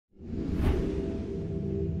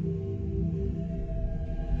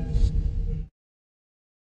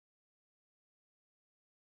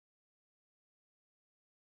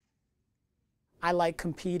I like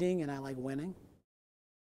competing and I like winning.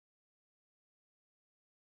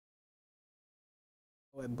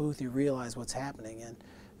 At Booth, you realize what's happening, and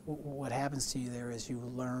what happens to you there is you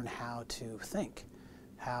learn how to think,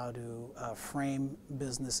 how to frame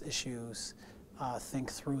business issues,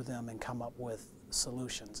 think through them, and come up with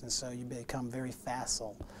solutions. And so you become very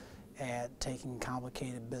facile at taking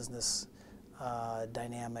complicated business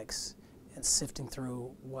dynamics and sifting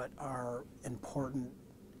through what are important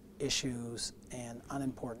issues and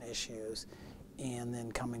unimportant issues, and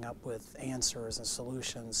then coming up with answers and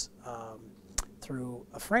solutions through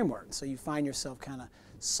a framework. So you find yourself kind of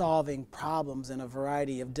solving problems in a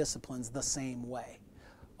variety of disciplines the same way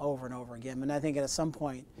over and over again. And I think at some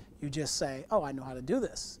point you just say, oh, I know how to do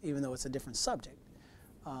this, even though it's a different subject.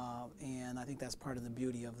 And I think that's part of the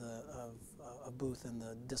beauty of Booth and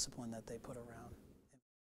the discipline that they put around.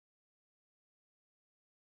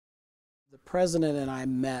 The president and I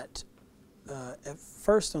met at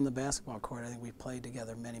first on the basketball court. I think we played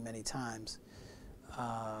together many, many times.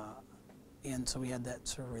 And so we had that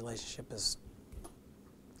sort of relationship as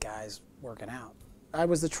guys working out. I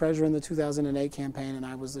was the treasurer in the 2008 campaign, and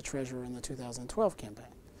I was the treasurer in the 2012 campaign.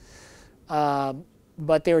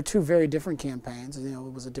 But they were two very different campaigns. You know,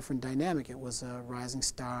 it was a different dynamic. It was a rising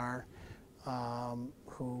star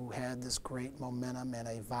who had this great momentum and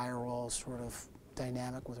a viral sort of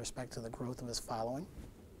dynamic with respect to the growth of his following.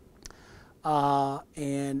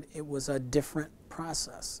 And it was a different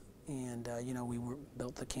process. And you know, we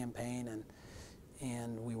built the campaign,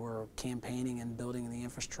 and we were campaigning and building the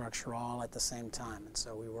infrastructure all at the same time. And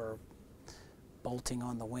so we were bolting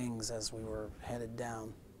on the wings as we were headed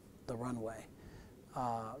down the runway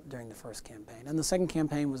during the first campaign. And the second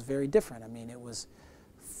campaign was very different. I mean, it was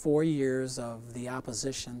 4 years of the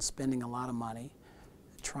opposition spending a lot of money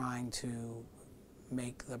trying to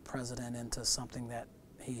make the president into something that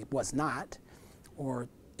he was not, or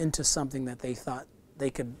into something that they thought they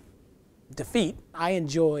could defeat. I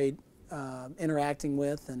enjoyed interacting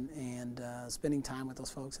with and spending time with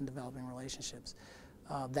those folks and developing relationships.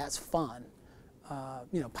 That's fun.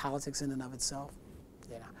 You know, politics in and of itself.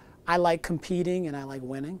 You know, I like competing and I like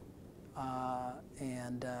winning,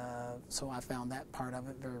 so I found that part of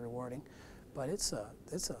it very rewarding. But it's a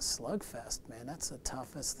slugfest, man. That's the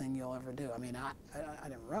toughest thing you'll ever do. I mean, I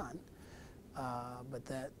didn't run, but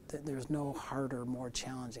there's no harder, more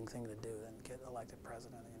challenging thing to do than get elected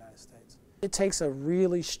president of the United States. It takes a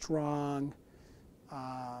really strong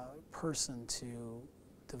person to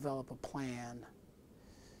develop a plan,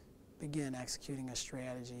 begin executing a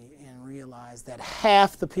strategy, and realize that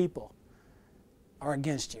half the people are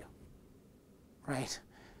against you, right?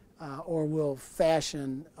 Or will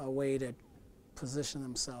fashion a way to position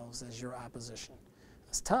themselves as your opposition.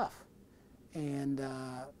 It's tough. And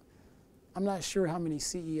I'm not sure how many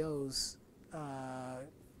CEOs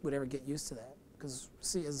would ever get used to that. Because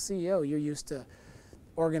as a CEO, you're used to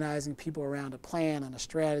organizing people around a plan and a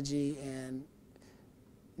strategy, and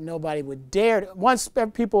nobody would dare to, once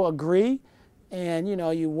people agree and you know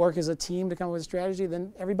you work as a team to come up with a strategy,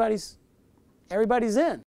 then everybody's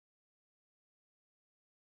in.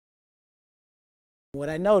 What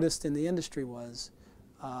I noticed in the industry was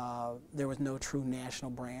there was no true national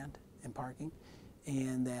brand in parking,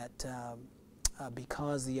 and that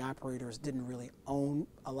because the operators didn't really own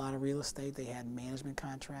a lot of real estate, they had management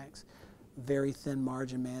contracts, very thin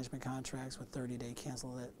margin management contracts with 30-day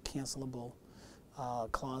cancelable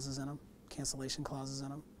clauses in them, cancellation clauses in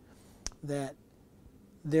them, that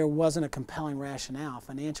there wasn't a compelling rationale,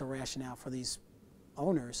 financial rationale for these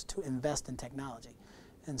owners to invest in technology.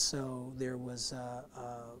 And so there was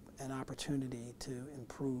an opportunity to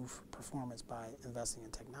improve performance by investing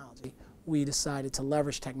in technology. We decided to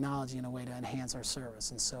leverage technology in a way to enhance our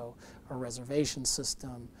service. And so a reservation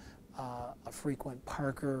system, a frequent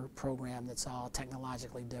parker program that's all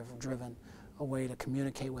technologically driven, a way to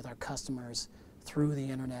communicate with our customers through the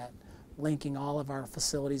internet, linking all of our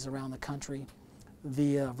facilities around the country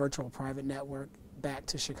via virtual private network back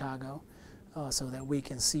to Chicago, so that we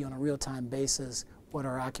can see on a real-time basis what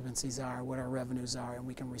our occupancies are, what our revenues are, and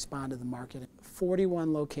we can respond to the market.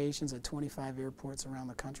 41 locations at 25 airports around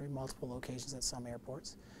the country, multiple locations at some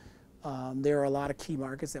airports. There are a lot of key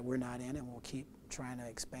markets that we're not in, and we'll keep trying to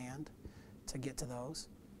expand to get to those.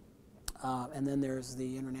 And then there's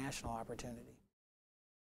the international opportunity.